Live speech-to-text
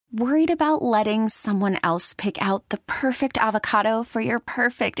Worried about letting someone else pick out the perfect avocado for your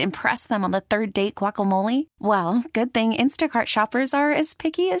perfect impress them on the third date guacamole? Well, good thing Instacart shoppers are as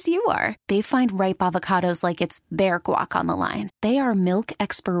picky as you are. They find ripe avocados like it's their guac on the line. They are milk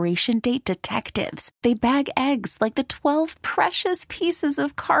expiration date detectives. They bag eggs like the 12 precious pieces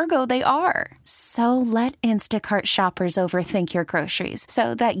of cargo they are. So let Instacart shoppers overthink your groceries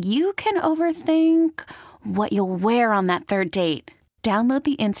so that you can overthink what you'll wear on that third date. Download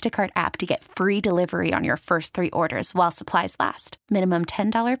the Instacart app to get free delivery on your first 3 orders while supplies last. Minimum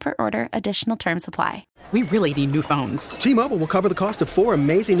 $10 per order. Additional terms apply. We really need new phones. T-Mobile will cover the cost of 4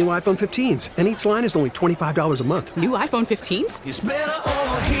 amazing new iPhone 15s, and each line is only $25 a month. New iPhone 15s? It's better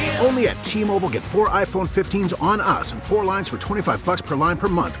over here. Only at T-Mobile, get 4 iPhone 15s on us and 4 lines for $25 per line per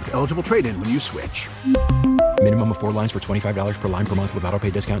month with eligible trade-in when you switch. Minimum of 4 lines for $25 per line per month with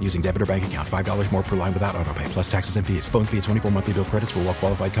autopay discount using debit or bank account. $5 more per line without autopay, plus taxes and fees. Phone fee at 24 monthly bill credits for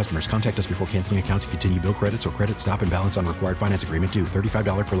well-qualified customers. Contact us before canceling account to continue bill credits or credit stop and balance on required finance agreement due.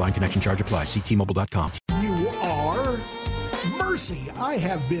 $35 per line connection charge applies. See T-Mobile.com. You are? Mercy, I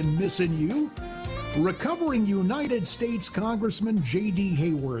have been missing you. Recovering United States Congressman J.D.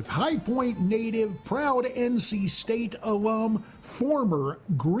 Hayworth, High Point native, proud NC State alum, former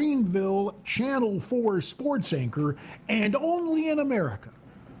Greenville Channel 4 sports anchor, and only in America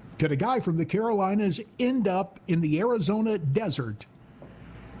could a guy from the Carolinas end up in the Arizona desert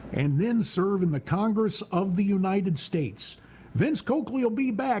and then serve in the Congress of the United States. Vince Coakley will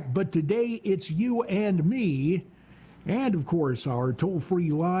be back, but today it's you and me. And, of course, our toll-free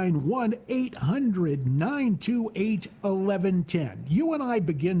line, 1-800-928-1110. You and I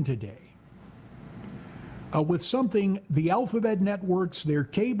begin today with something the alphabet networks, their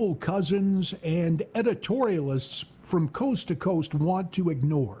cable cousins, and editorialists from coast to coast want to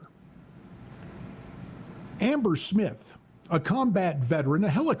ignore. Amber Smith, a combat veteran, a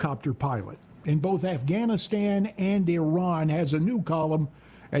helicopter pilot in both Afghanistan and Iran, has a new column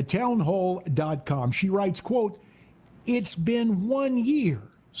at townhall.com. She writes, quote, "It's been 1 year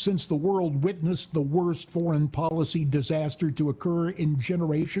since the world witnessed the worst foreign policy disaster to occur in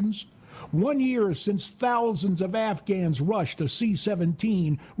generations. 1 year since thousands of Afghans rushed a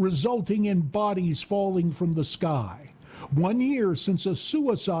C-17, resulting in bodies falling from the sky. 1 year since a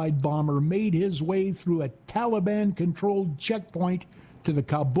suicide bomber made his way through a Taliban-controlled checkpoint to the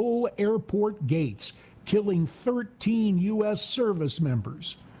Kabul airport gates, killing 13 U.S. service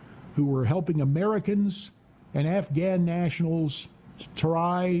members who were helping Americans and Afghan nationals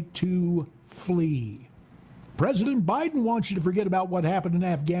try to flee. President Biden wants you to forget about what happened in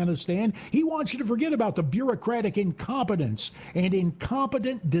Afghanistan. He wants you to forget about the bureaucratic incompetence and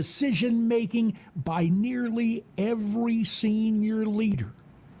incompetent decision-making by nearly every senior leader.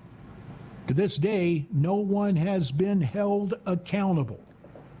 To this day, no one has been held accountable.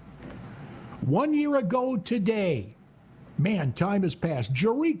 1 year ago today, man, time has passed,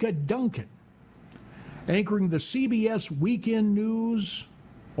 Jerika Duncan, anchoring the CBS Weekend News,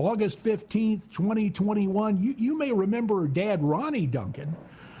 August 15th, 2021. You may remember her dad, Ronnie Duncan.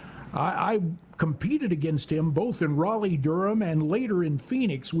 I competed against him both in Raleigh-Durham and later in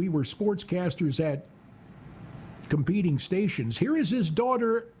Phoenix. We were sportscasters at competing stations. Here is his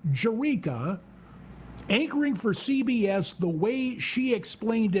daughter, Jerika, anchoring for CBS the way she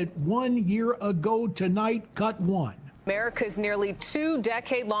explained it 1 year ago tonight, cut one. America's nearly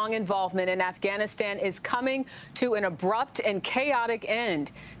 2-decade-long involvement in Afghanistan is coming to an abrupt and chaotic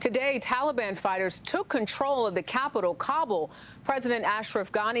end. Today, Taliban fighters took control of the capital, Kabul. President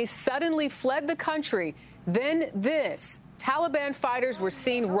Ashraf Ghani suddenly fled the country. Then this. Taliban fighters were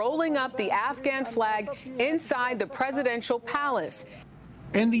seen rolling up the Afghan flag inside the presidential palace.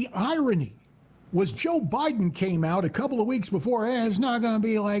 And the irony was Joe Biden came out a couple of weeks before, it's not going to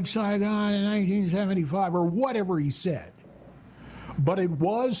be like Saigon in 1975 or whatever he said. But it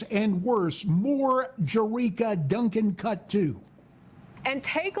was, and worse, more Jerika Duncan cut two. And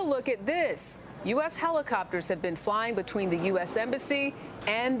take a look at this. U.S. helicopters have been flying between the U.S. Embassy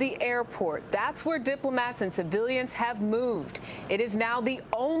and the airport. That's where diplomats and civilians have moved. It is now the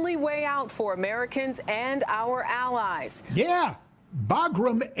only way out for Americans and our allies. Yeah,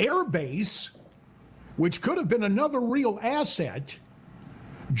 Bagram Air Base, which could have been another real asset,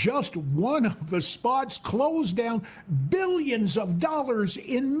 just one of the spots closed down. Billions of dollars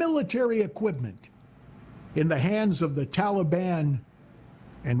in military equipment in the hands of the Taliban,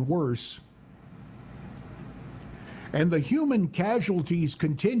 and worse. And the human casualties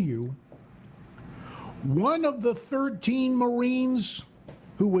continue. One of the 13 Marines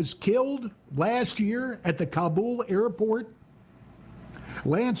who was killed last year at the Kabul airport,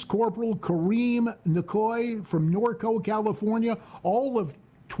 Lance Corporal Kareem Nikoy from Norco, California, all of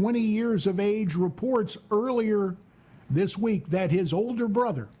 20 years of age, reports earlier this week that his older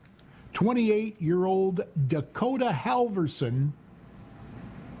brother, 28-year-old Dakota Halverson,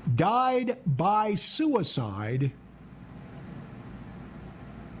 died by suicide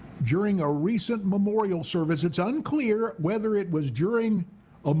during a recent memorial service. It's unclear whether it was during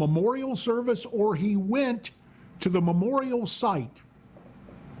a memorial service or he went to the memorial site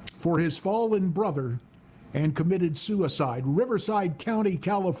for his fallen brother and committed suicide. Riverside County,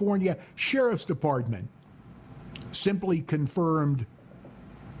 California Sheriff's Department simply confirmed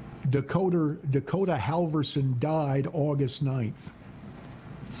Dakota Halverson died August 9th.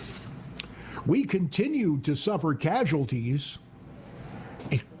 We continue to suffer casualties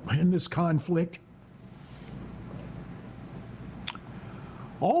in this conflict,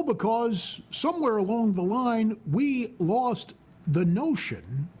 all because somewhere along the line we lost the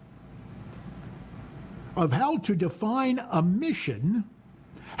notion of how to define a mission,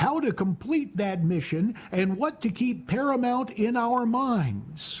 how to complete that mission, and what to keep paramount in our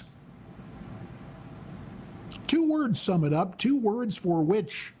minds. 2 words sum it up, 2 words for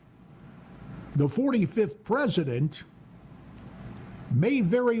which the 45th president may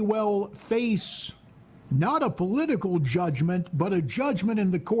very well face not a political judgment, but a judgment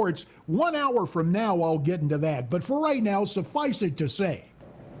in the courts. 1 hour from now, I'll get into that. But for right now, suffice it to say,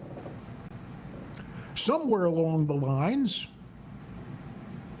 somewhere along the lines,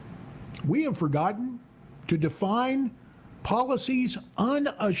 we have forgotten to define policies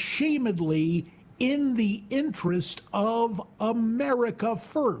unashamedly in the interest of America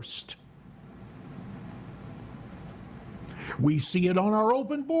first. We see it on our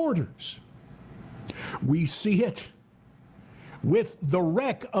open borders. We see it with the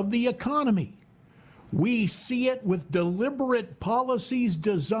wreck of the economy. We see it with deliberate policies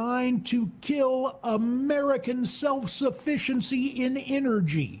designed to kill American self-sufficiency in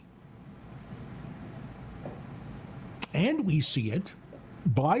energy. And we see it,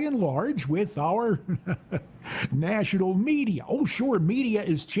 by and large, with our national media. Oh, sure, media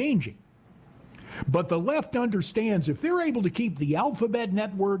is changing. But the left understands if they're able to keep the alphabet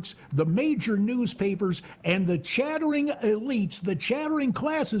networks, the major newspapers, and the chattering elites, the chattering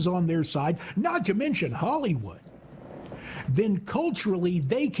classes on their side, not to mention Hollywood, then culturally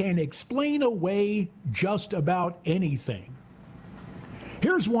they can explain away just about anything.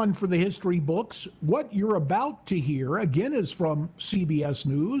 Here's one for the history books. What you're about to hear, again, is from CBS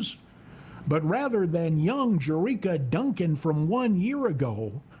News, but rather than young Jericka Duncan from 1 year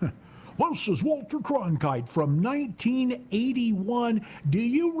ago, this is Walter Cronkite from 1981. Do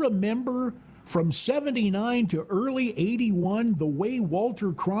you remember from 79 to early 81 the way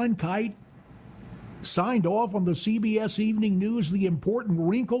Walter Cronkite signed off on the CBS Evening News, the important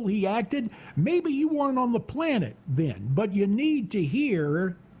wrinkle he acted? Maybe you weren't on the planet then, but you need to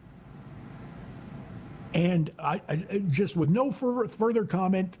hear, and I just with no further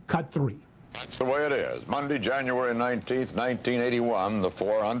comment, cut 3. That's the way it is. Monday, January 19th, 1981, the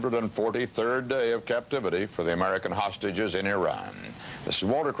 443rd day of captivity for the American hostages in Iran. This is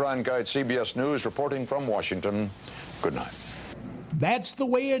Walter Cronkite, CBS News, reporting from Washington. Good night. That's the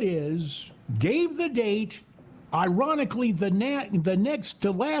way it is. Gave the date, ironically, the next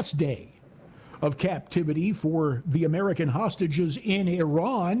to last day of captivity for the American hostages in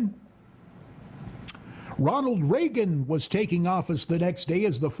Iran. Ronald Reagan was taking office the next day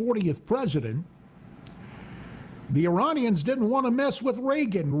as the 40th president. The Iranians didn't want to mess with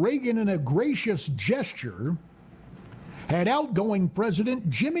Reagan. Reagan, in a gracious gesture, had outgoing President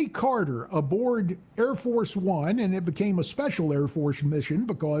Jimmy Carter aboard Air Force One, and it became a special Air Force mission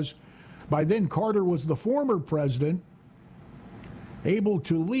because by then Carter was the former president, able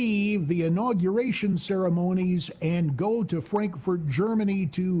to leave the inauguration ceremonies and go to Frankfurt, Germany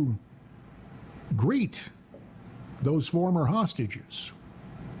to greet those former hostages.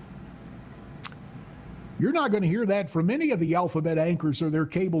 You're not going to hear that from any of the alphabet anchors or their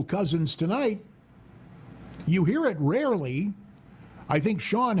cable cousins tonight. You hear it rarely. I think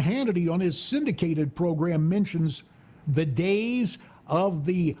Sean Hannity on his syndicated program mentions the days of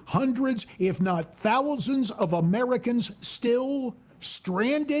the hundreds, if not thousands, of Americans still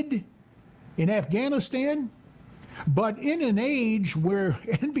stranded in Afghanistan. But in an age where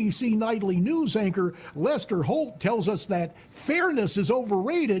NBC nightly news anchor Lester Holt tells us that fairness is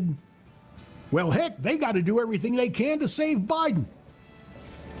overrated, well, heck, they got to do everything they can to save Biden.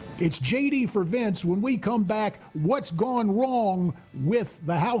 It's JD for Vince. When we come back, what's gone wrong with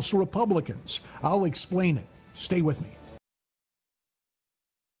the House Republicans? I'll explain it. Stay with me.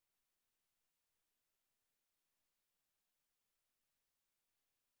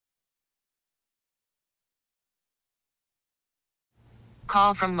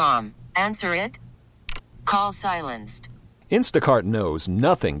 Call from mom. Answer it. Call silenced. Instacart knows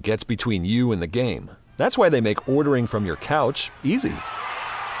nothing gets between you and the game. That's why they make ordering from your couch easy.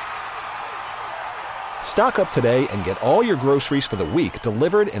 Stock up today and get all your groceries for the week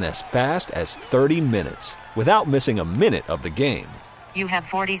delivered in as fast as 30 minutes without missing a minute of the game. You have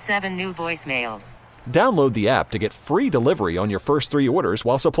 47 new voicemails. Download the app to get free delivery on your first 3 orders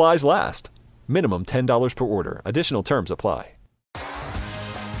while supplies last. Minimum $10 per order. Additional terms apply.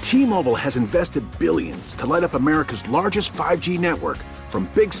 T-Mobile has invested billions to light up America's largest 5G network, from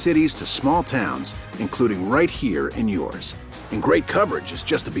big cities to small towns, including right here in yours. And great coverage is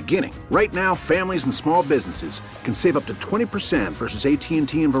just the beginning. Right now, families and small businesses can save up to 20% versus AT&T and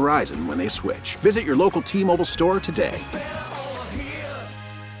Verizon when they switch. Visit your local T-Mobile store today.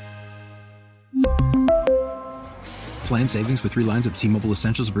 Plan savings with 3 lines of T-Mobile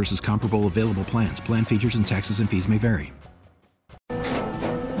Essentials versus comparable available plans. Plan features and taxes and fees may vary.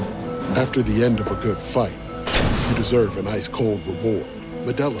 After the end of a good fight, you deserve an ice-cold reward.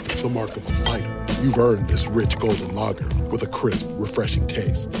 Modelo is the mark of a fighter. You've earned this rich golden lager with a crisp, refreshing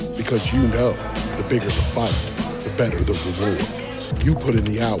taste. Because you know, the bigger the fight, the better the reward. You put in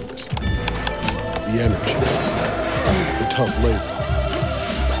the hours, the energy, the tough labor.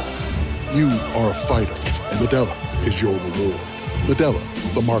 You are a fighter, and Modelo is your reward. Modelo,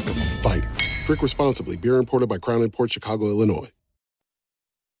 the mark of a fighter. Drink responsibly. Beer imported by Crown Imports, Chicago, Illinois.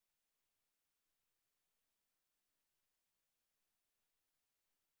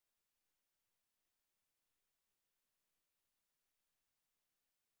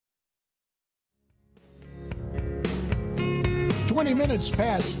 Minutes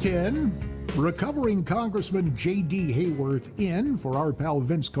past 10, recovering Congressman J.D. Hayworth in for our pal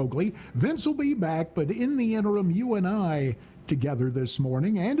Vince Coakley. Vince will be back, but in the interim, you and I together this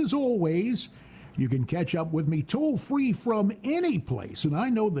morning. And as always, you can catch up with me toll-free from any place. And I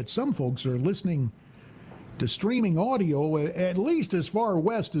know that some folks are listening to streaming audio at least as far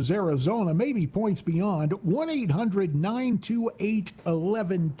west as Arizona, maybe points beyond.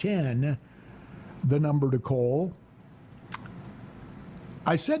 1-800-928-1110, the number to call.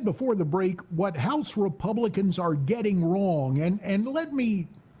 I said before the break what House Republicans are getting wrong, and let me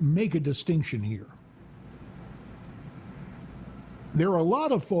make a distinction here. There are a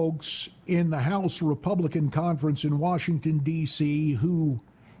lot of folks in the House Republican Conference in Washington, D.C. who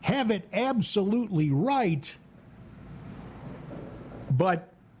have it absolutely right,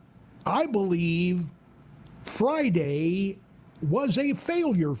 but I believe Friday was a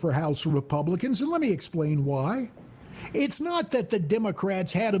failure for House Republicans, and let me explain why. It's not that the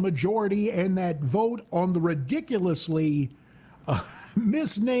Democrats had a majority and that vote on the ridiculously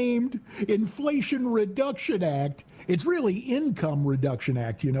misnamed Inflation Reduction Act. It's really Income Reduction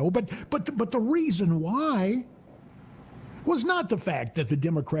Act, you know. But the reason why was not the fact that the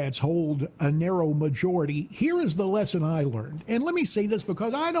Democrats hold a narrow majority. Here is the lesson I learned. And let me say this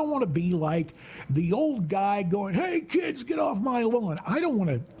because I don't want to be like the old guy going, hey, kids, get off my lawn. I don't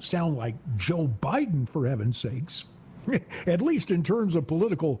want to sound like Joe Biden, for heaven's sakes. At least in terms of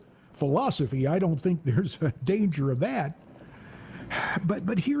political philosophy, I don't think there's a danger of that.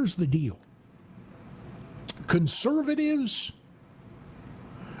 But here's the deal. Conservatives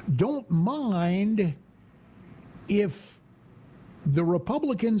don't mind if the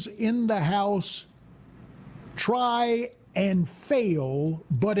Republicans in the House try and fail,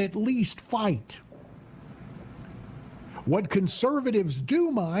 but at least fight. What conservatives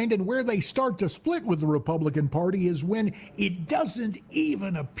do mind and where they start to split with the Republican Party is when it doesn't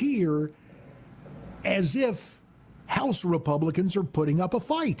even appear as if House Republicans are putting up a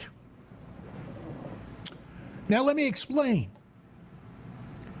fight. Now, let me explain.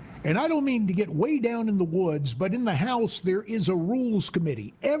 And I don't mean to get way down in the woods, but in the House, there is a Rules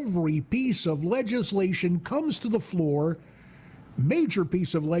Committee. Every piece of legislation comes to the floor, major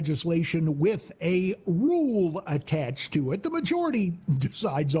piece of legislation with a rule attached to it. The majority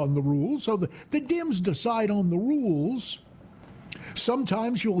decides on the rules, so the Dems decide on the rules.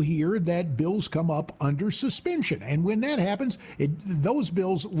 Sometimes you'll hear that bills come up under suspension, and when that happens, those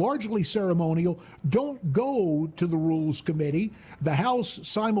bills, largely ceremonial, don't go to the Rules Committee. The House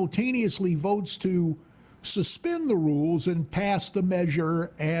simultaneously votes to suspend the rules and pass the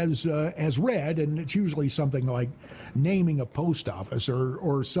measure as read, and it's usually something like naming a post office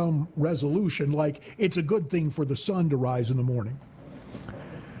or some resolution like it's a good thing for the sun to rise in the morning.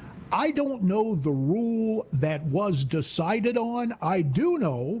 I don't know the rule that was decided on. I do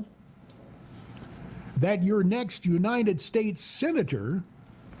know that your next United States Senator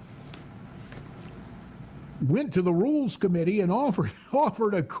went to the Rules Committee and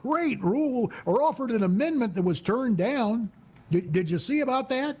offered a great rule, or offered an amendment that was turned down. Did you see about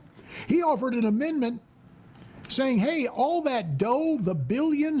that? He offered an amendment saying, hey, all that dough, the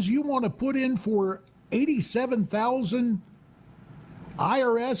billions you want to put in for 87,000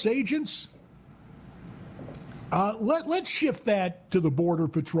 IRS agents, let's shift that to the Border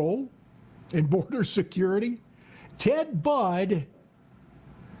Patrol and Border Security. Ted Budd,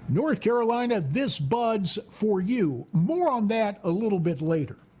 North Carolina, this Bud's for you. More on that a little bit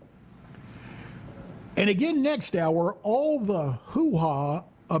later. And again next hour, all the hoo-ha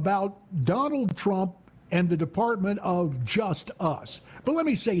about Donald Trump and the Department of Just Us. But let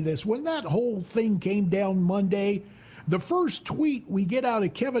me say this. When that whole thing came down Monday, the first tweet we get out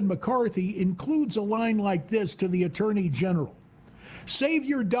of Kevin McCarthy includes a line like this to the Attorney General. Save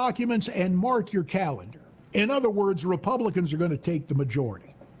your documents and mark your calendar. In other words, Republicans are going to take the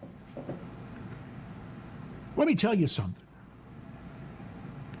majority. Let me tell you something.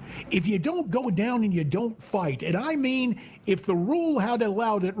 If you don't go down and you don't fight, and I mean, if the rule had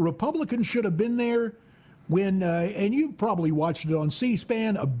allowed it, Republicans should have been there when, and you probably watched it on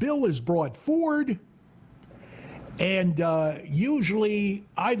C-SPAN, a bill is brought forward, and usually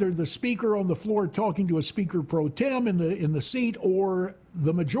either the speaker on the floor talking to a speaker pro tem in the seat, or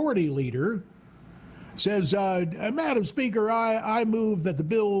the majority leader says, Madam Speaker, I move that the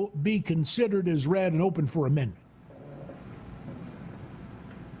bill be considered as read and open for amendment.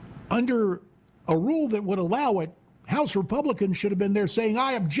 Under a rule that would allow it, House Republicans should have been there saying,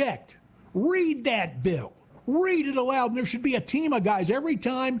 I object. Read that bill. Read it aloud. And there should be a team of guys. Every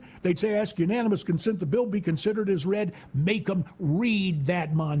time they'd say, ask unanimous consent the bill be considered as read, make them read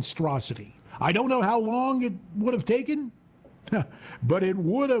that monstrosity. I don't know how long it would have taken, but it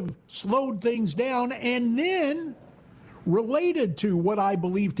would have slowed things down. And then, related to what I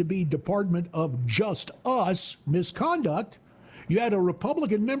believe to be Department of Just Us misconduct, you had a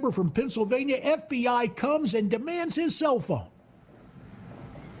Republican member from Pennsylvania, FBI comes and demands his cell phone.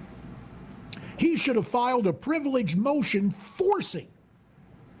 He should have filed a privileged motion forcing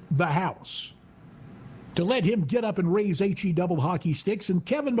the House to let him get up and raise HE double hockey sticks, and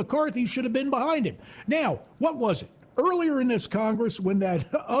Kevin McCarthy should have been behind him. Now, what was it? Earlier in this Congress, when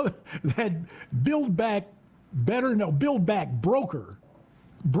that Build Back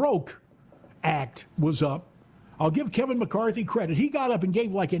Broke Act was up, I'll give Kevin McCarthy credit. He got up and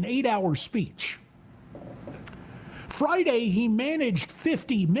gave like an 8-hour speech. Friday, he managed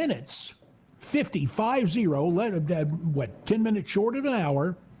 50 minutes, 50, 10 minutes short of an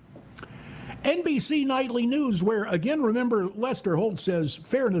hour. NBC Nightly News, where, again, remember, Lester Holt says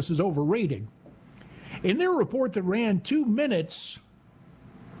fairness is overrated. In their report that ran 2 minutes,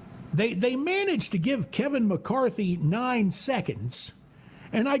 they managed to give Kevin McCarthy 9 seconds.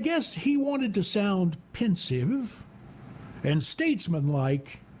 And I guess he wanted to sound pensive and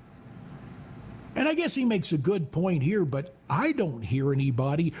statesmanlike. And I guess he makes a good point here, but I don't hear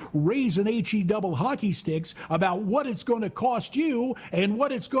anybody raising HE double hockey sticks about what it's going to cost you and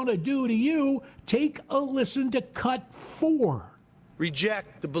what it's going to do to you. Take a listen to Cut 4.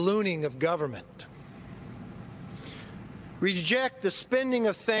 Reject the ballooning of government. Reject the spending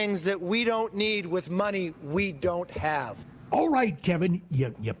of things that we don't need with money we don't have. All right, Kevin,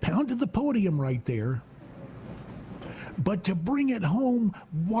 you pounded the podium right there. But to bring it home,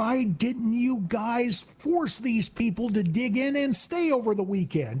 why didn't you guys force these people to dig in and stay over the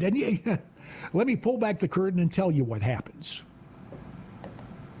weekend? And let me pull back the curtain and tell you what happens.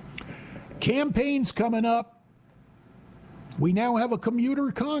 Campaigns coming up. We now have a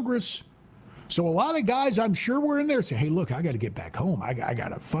commuter Congress. So a lot of guys, I'm sure, were in there saying, hey, look, I got to get back home. I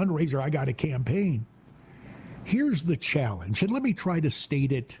got a fundraiser. I got a campaign. Here's the challenge, and let me try to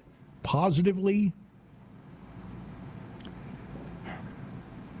state it positively.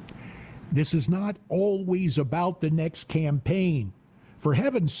 This is not always about the next campaign. For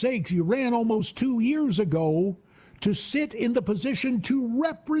heaven's sakes, you ran almost 2 years ago to sit in the position to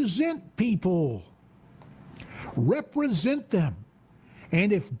represent people. Represent them.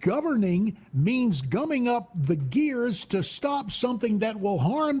 And if governing means gumming up the gears to stop something that will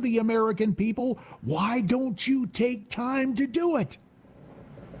harm the American people, why don't you take time to do it?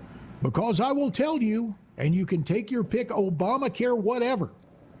 Because I will tell you, and you can take your pick, Obamacare, whatever,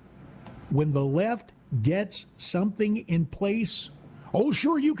 when the left gets something in place, oh,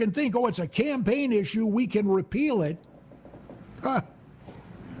 sure, you can think, oh, it's a campaign issue, we can repeal it.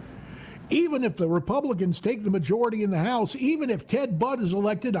 Even if the Republicans take the majority in the House, even if Ted Budd is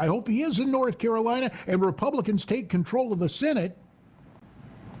elected, I hope he is in North Carolina, and Republicans take control of the Senate,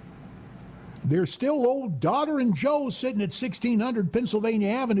 there's still old Daughter and Joe sitting at 1600 Pennsylvania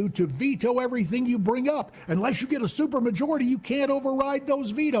Avenue to veto everything you bring up. Unless you get a supermajority, you can't override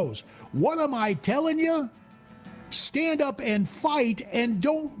those vetoes. What am I telling you? Stand up and fight, and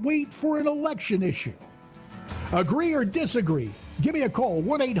don't wait for an election issue. Agree or disagree? Give me a call,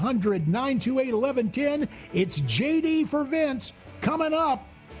 1-800-928-1110. It's JD for Vince. Coming up,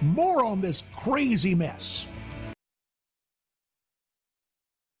 more on this crazy mess.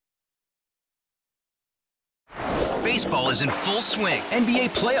 Baseball is in full swing.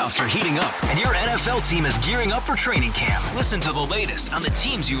 NBA playoffs are heating up, and your NFL team is gearing up for training camp. Listen to the latest on the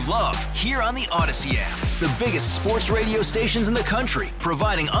teams you love here on the Odyssey app. The biggest sports radio stations in the country,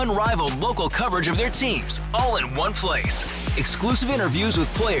 providing unrivaled local coverage of their teams, all in one place. Exclusive interviews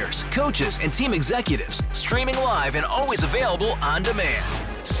with players, coaches, and team executives, streaming live and always available on demand.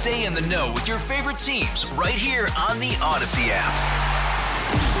 Stay in the know with your favorite teams right here on the Odyssey app.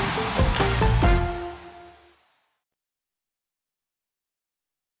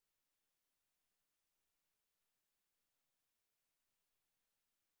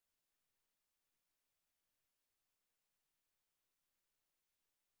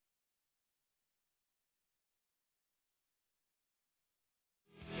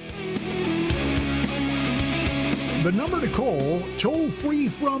 The number to call, toll free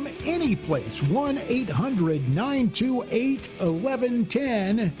from any place,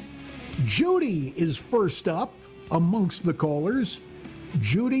 1-800-928-1110. Judy is first up amongst the callers.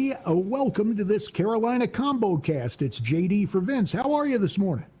 Judy, welcome to this Carolina Combo Cast. It's JD for Vince. How are you this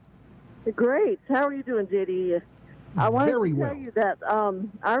morning? Great. How are you doing, JD? I wanted Very to well. tell you that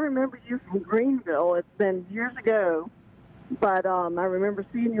I remember you from Greenville. It's been years ago, but I remember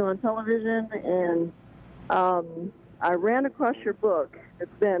seeing you on television, and I ran across your book. It's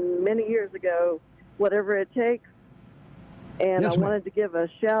been many years ago, Whatever It Takes, and Yes, I wanted to give a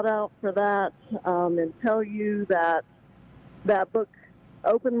shout-out for that and tell you that that book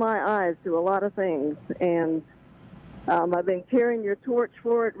opened my eyes to a lot of things, and I've been carrying your torch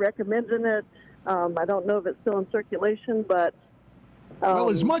for it, recommending it. I don't know if it's still in circulation, but... well,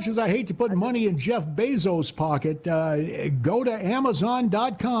 as much as I hate to put money in Jeff Bezos' pocket, go to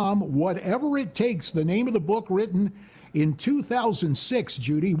Amazon.com, Whatever It Takes, the name of the book, written in 2006,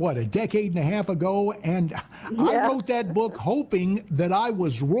 Judy, a decade and a half ago, and I wrote that book hoping that I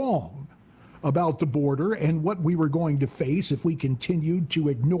was wrong about the border and what we were going to face if we continued to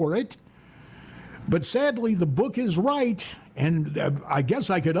ignore it. But sadly, the book is right, and I guess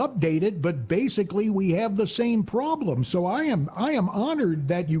I could update it, but basically we have the same problem. So I am honored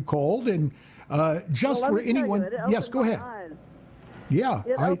that you called, and just for anyone, yes, go ahead. Yeah,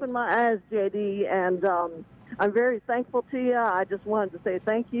 it opened my eyes, JD, and I'm very thankful to you. I just wanted to say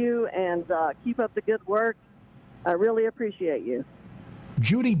thank you, and keep up the good work. I really appreciate you.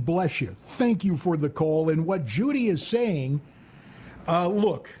 Judy, bless you. Thank you for the call. And what Judy is saying,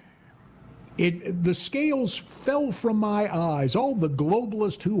 look, the scales fell from my eyes. All the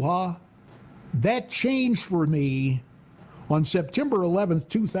globalist hoo-ha, that changed for me on September 11th,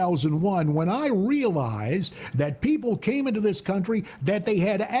 2001, when I realized that people came into this country, that they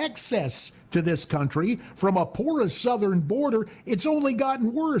had access to this country from a porous southern border. It's only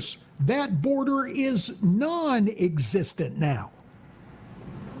gotten worse. That border is non-existent now,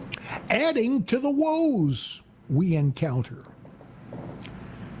 adding to the woes we encounter.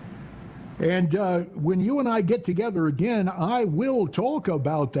 And when you and I get together again, I will talk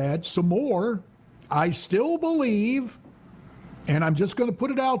about that some more. I still believe, and I'm just going to put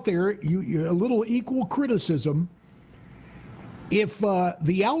it out there, a little equal criticism. If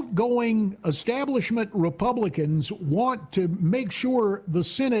the outgoing establishment Republicans want to make sure the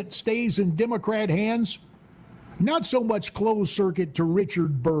Senate stays in Democrat hands, not so much closed circuit to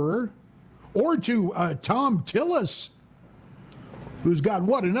Richard Burr or to Tom Tillis, who's got,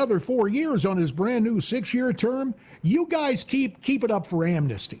 another 4 years on his brand new 6-year term. You guys keep it up for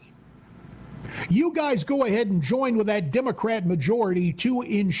amnesty. You guys go ahead and join with that Democrat majority to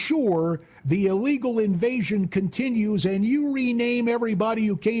ensure the illegal invasion continues, and you rename everybody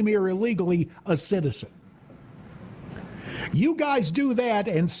who came here illegally a citizen. You guys do that,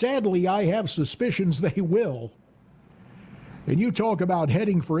 and sadly, I have suspicions they will. And you talk about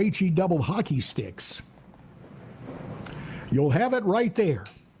heading for HE double hockey sticks. You'll have it right there.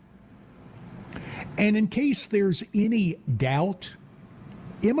 And in case there's any doubt,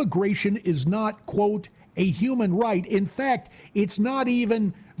 immigration is not, quote, a human right. In fact, it's not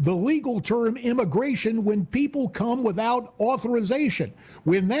even the legal term immigration when people come without authorization.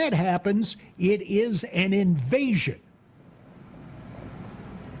 When that happens, it is an invasion.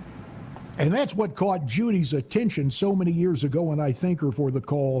 And that's what caught Judy's attention so many years ago, and I thank her for the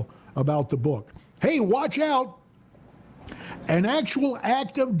call about the book. Hey, watch out. An actual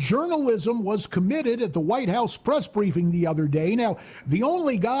act of journalism was committed at the White House press briefing the other day. Now, the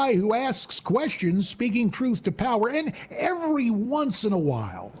only guy who asks questions speaking truth to power, and every once in a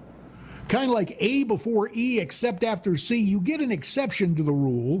while, kind of like A before E except after C, you get an exception to the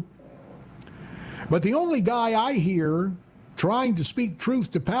rule. But the only guy I hear trying to speak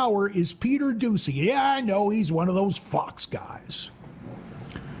truth to power is Peter Doocy. Yeah, I know he's one of those Fox guys.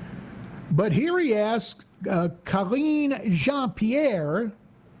 But here he asks Karine Jean-Pierre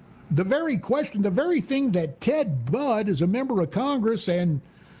the very question, the very thing that Ted Budd, as a member of Congress and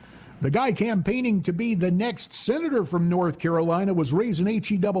the guy campaigning to be the next senator from North Carolina, was raising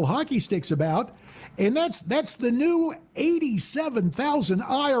HE double hockey sticks about. And that's the new 87,000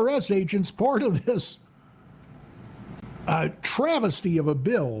 IRS agents, part of this travesty of a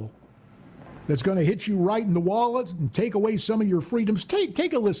bill that's going to hit you right in the wallet and take away some of your freedoms.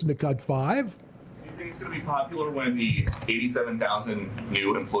 Take a listen to Cut 5. Do you think it's going to be popular when the 87,000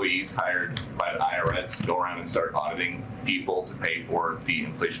 new employees hired by the IRS go around and start auditing people to pay for the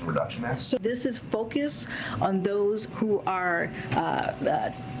Inflation Reduction Act? So this is focus on those who are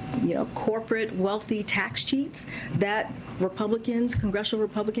corporate wealthy tax cheats that congressional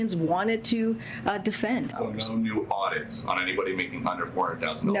Republicans wanted to defend. So no new audits on anybody making under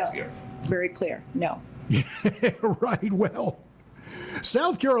 $400,000 a year? Very clear, no. Right, well,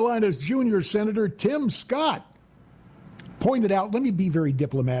 South Carolina's junior Senator Tim Scott pointed out, let me be very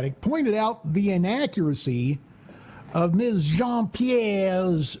diplomatic, pointed out the inaccuracy of Ms.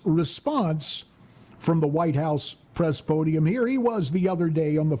 Jean-Pierre's response from the White House press podium. Here he was the other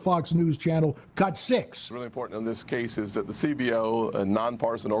day on the Fox News channel, Cut 6. Really important in this case is that the CBO, a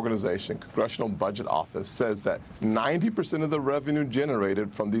nonpartisan organization, Congressional Budget Office, says that 90% of the revenue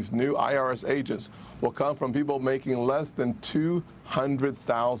generated from these new IRS agents will come from people making less than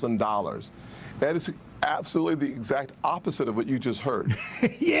 $200,000. That is absolutely the exact opposite of what you just heard.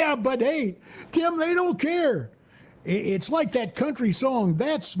 Yeah, but hey, Tim, they don't care. It's like that country song,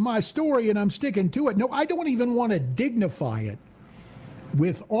 that's my story and I'm sticking to it. No, I don't even want to dignify it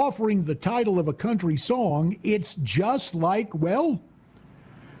with offering the title of a country song. It's just like, well,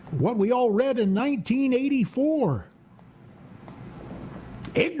 what we all read in 1984.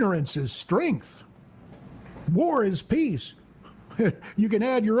 Ignorance is strength. War is peace. You can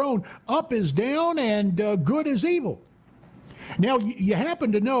add your own. Up is down and good is evil. Now, you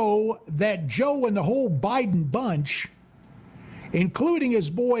happen to know that Joe and the whole Biden bunch, including his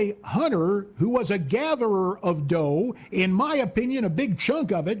boy Hunter, who was a gatherer of dough, in my opinion, a big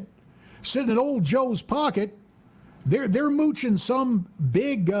chunk of it, sitting in old Joe's pocket, they're mooching some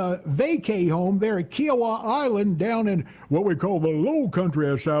big vacay home there at Kiowa Island down in what we call the low country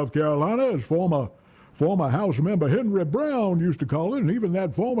of South Carolina, as former House member Henry Brown used to call it, and even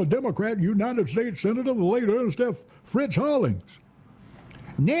that former Democrat United States Senator, the late Ernest F. Fritz Hollings.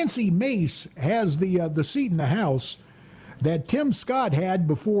 Nancy Mace has the seat in the House that Tim Scott had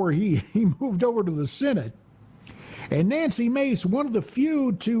before he moved over to the Senate. And Nancy Mace, one of the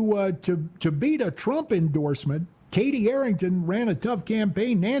few to beat a Trump endorsement. Katie Arrington ran a tough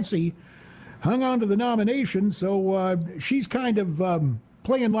campaign. Nancy hung on to the nomination, so she's kind of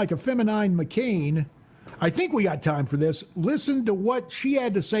playing like a feminine McCain. I think we got time for this. Listen to what she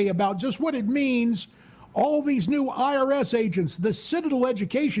had to say about just what it means. All these new IRS agents, the Citadel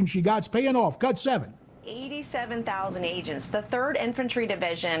education she got's paying off. Cut 7. 87,000 agents. The 3rd Infantry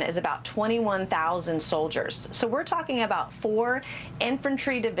Division is about 21,000 soldiers. So we're talking about 4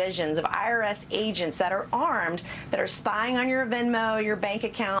 infantry divisions of IRS agents that are armed, that are spying on your Venmo, your bank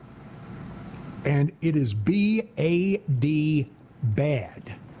account. And it is B-A-D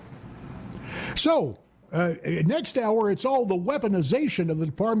bad. So, next hour, it's all the weaponization of the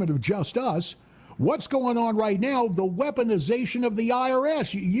Department of Justice. What's going on right now? The weaponization of the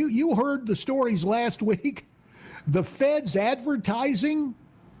IRS. You heard the stories last week. The feds advertising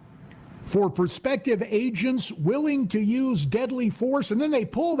for prospective agents willing to use deadly force, and then they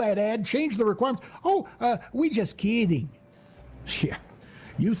pull that ad, change the requirements. Oh, we just kidding. Yeah.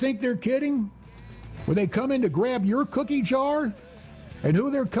 You think they're kidding? When they come in to grab your cookie jar and who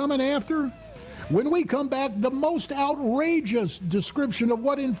they're coming after? When we come back, the most outrageous description of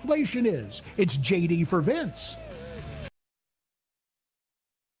what inflation is. It's JD for Vince.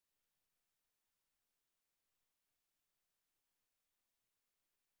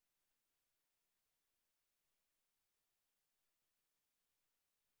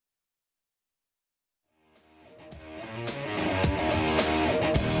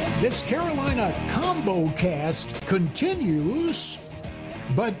 This Carolina Combo Cast continues.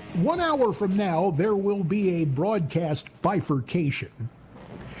 But 1 hour from now, there will be a broadcast bifurcation.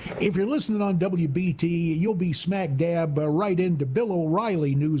 If you're listening on WBT, you'll be smack dab right into Bill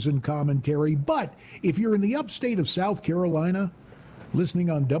O'Reilly news and commentary. But if you're in the upstate of South Carolina,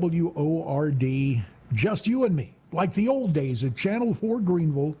 listening on WORD, just you and me, like the old days at Channel 4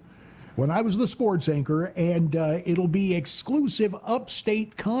 Greenville, when I was the sports anchor, and it'll be exclusive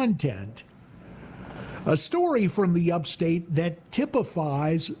upstate content. A story from the upstate that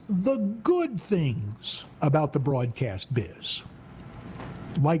typifies the good things about the broadcast biz.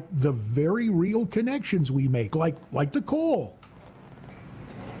 Like the very real connections we make, like the call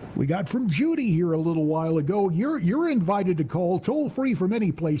we got from Judy here a little while ago. You're invited to call toll free from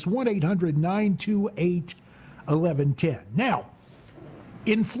any place, 1-800-928-1110. Now,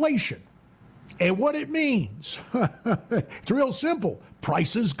 inflation and what it means. It's real simple.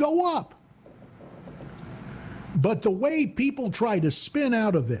 Prices go up. But the way people try to spin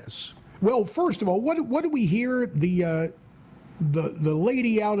out of this, well, first of all, what do we hear the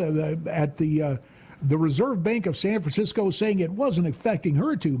lady out at the Reserve Bank of San Francisco saying it wasn't affecting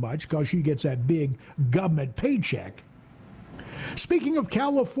her too much because she gets that big government paycheck? Speaking of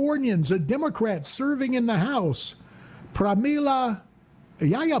Californians, a Democrat serving in the House, Pramila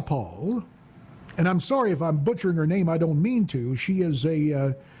Jayapal, and I'm sorry if I'm butchering her name, I don't mean to. She is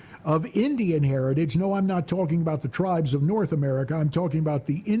of Indian heritage. No, I'm not talking about the tribes of North America. I'm talking about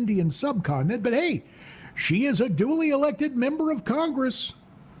the Indian subcontinent. But hey, she is a duly elected member of Congress.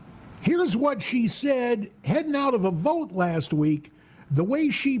 Here's what she said heading out of a vote last week, the way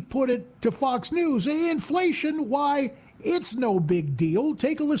she put it to Fox News. Inflation, why, it's no big deal.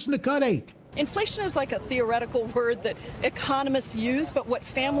 Take a listen to Cut 8. Inflation is like a theoretical word that economists use, but what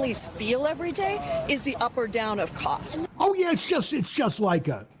families feel every day is the up or down of costs. Oh, yeah, it's just like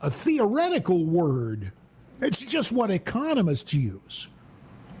a theoretical word. It's just what economists use.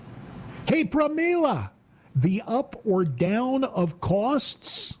 Hey, Pramila, the up or down of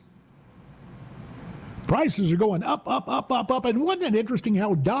costs? Prices are going up, up, up, up, up. And wasn't it interesting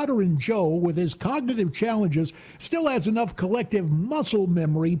how Dodder and Joe, with his cognitive challenges, still has enough collective muscle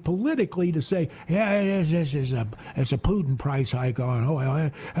memory politically to say, yeah, this is a Putin price hike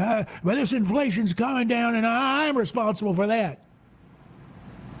on. But this inflation's coming down, and I'm responsible for that.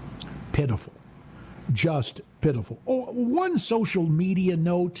 Pitiful. Just pitiful. Oh, one social media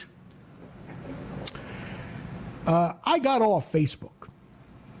note. I got off Facebook.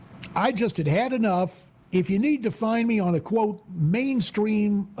 I just had enough. If you need to find me on a, quote,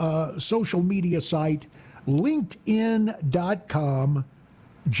 mainstream social media site, linkedin.com,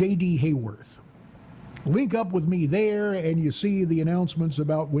 J.D. Hayworth. Link up with me there, and you see the announcements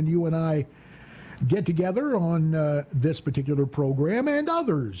about when you and I get together on this particular program and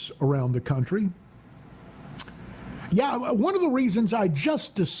others around the country. Yeah, one of the reasons I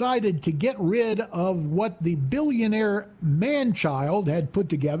just decided to get rid of what the billionaire man-child had put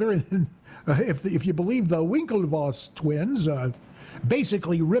together, and if you believe the Winklevoss twins,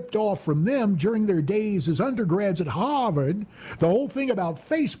 basically ripped off from them during their days as undergrads at Harvard, the whole thing about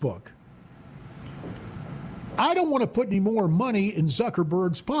Facebook. I don't want to put any more money in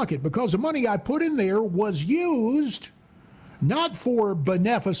Zuckerberg's pocket because the money I put in there was used not for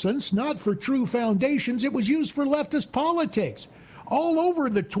beneficence, not for true foundations. It was used for leftist politics. All over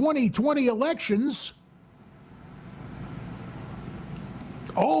the 2020 elections,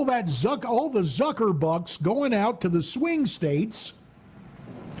 all the Zuckerbucks going out to the swing states.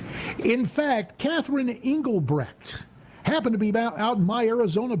 In fact, Catherine Engelbrecht happened to be out in my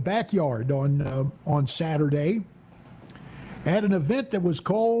Arizona backyard on Saturday at an event that was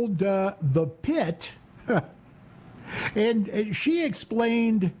called The Pit. And she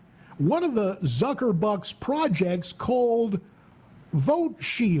explained one of the Zuckerbucks projects called Vote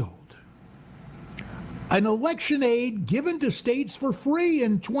Shield, an election aid given to states for free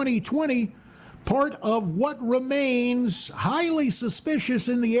in 2020, part of what remains highly suspicious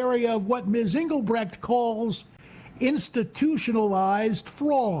in the area of what Ms. Engelbrecht calls institutionalized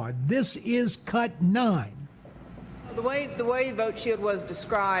fraud. This is Cut 9. The way Vote Shield was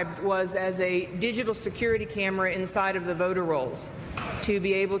described was as a digital security camera inside of the voter rolls to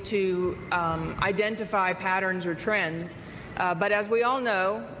be able to identify patterns or trends. But as we all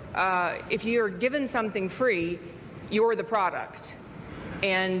know, if you're given something free, you're the product.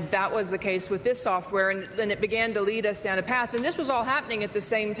 And that was the case with this software, and it began to lead us down a path. And this was all happening at the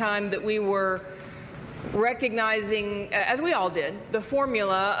same time that we were recognizing, as we all did, the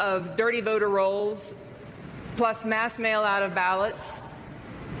formula of dirty voter rolls, plus mass mail out of ballots,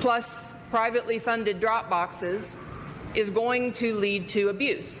 plus privately funded drop boxes is going to lead to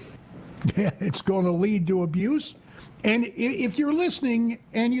abuse. Yeah, it's going to lead to abuse. And if you're listening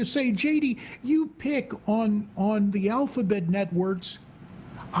and you say, JD, you pick on the alphabet networks,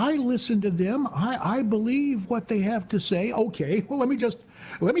 I listen to them. I believe what they have to say. Okay, well,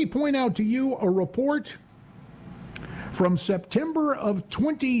 let me point out to you a report from September of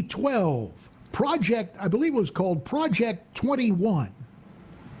 2012. I believe it was called Project 21.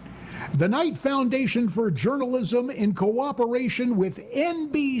 The Knight Foundation for Journalism, in cooperation with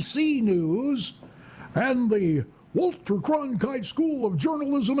NBC News and the Walter Cronkite School of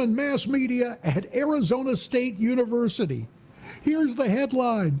Journalism and Mass Media at Arizona State University. Here's the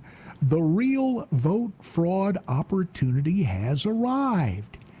headline: The real vote fraud opportunity has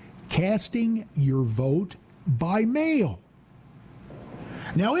arrived. Casting your vote by mail.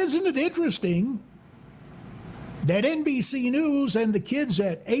 Now, isn't it interesting that NBC News and the kids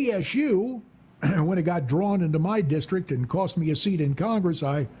at ASU, when it got drawn into my district and cost me a seat in Congress,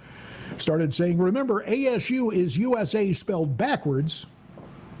 I started saying, remember, ASU is USA spelled backwards,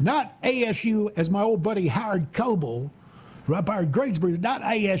 not ASU, as my old buddy Howard Coble, up our Greensboro, not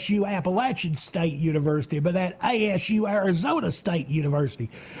ASU Appalachian State University, but that ASU Arizona State University.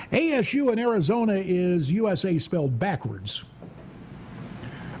 ASU in Arizona is USA spelled backwards.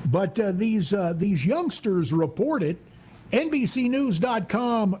 But these youngsters report it.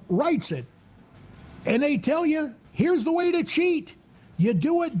 NBCnews.com writes it. And they tell you, here's the way to cheat. You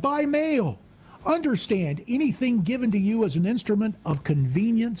do it by mail. Understand, anything given to you as an instrument of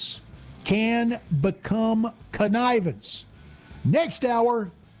convenience can become connivance. Next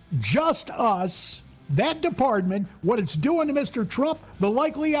hour, Just Us, that department, what it's doing to Mr. Trump, the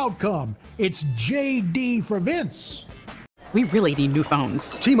likely outcome. It's JD for Vince. We really need new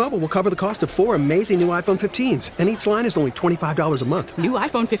phones. T-Mobile will cover the cost of 4 amazing new iPhone 15s, and each line is only $25 a month. New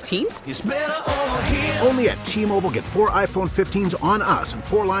iPhone 15s? It's better over here. Only at T-Mobile, get 4 iPhone 15s on us and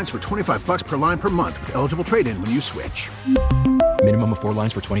 4 lines for $25 per line per month with eligible trade-in when you switch. Minimum of 4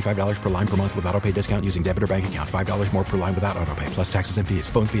 lines for $25 per line per month with autopay discount using debit or bank account. $5 more per line without autopay, plus taxes and fees.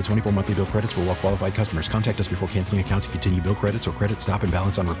 Phone fee at 24 monthly bill credits for well-qualified customers. Contact us before canceling account to continue bill credits or credit stop and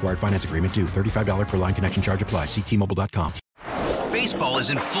balance on required finance agreement due. $35 per line connection charge applies. See T-Mobile.com. Baseball is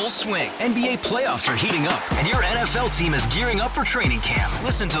in full swing. NBA playoffs are heating up, and your NFL team is gearing up for training camp.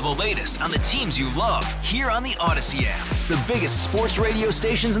 Listen to the latest on the teams you love here on the Odyssey app. The biggest sports radio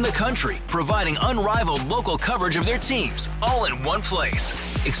stations in the country, providing unrivaled local coverage of their teams, all in one place.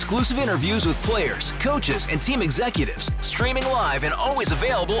 Exclusive interviews with players, coaches, and team executives, streaming live and always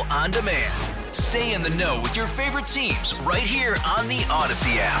available on demand. Stay in the know with your favorite teams right here on the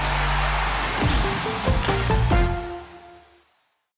Odyssey app.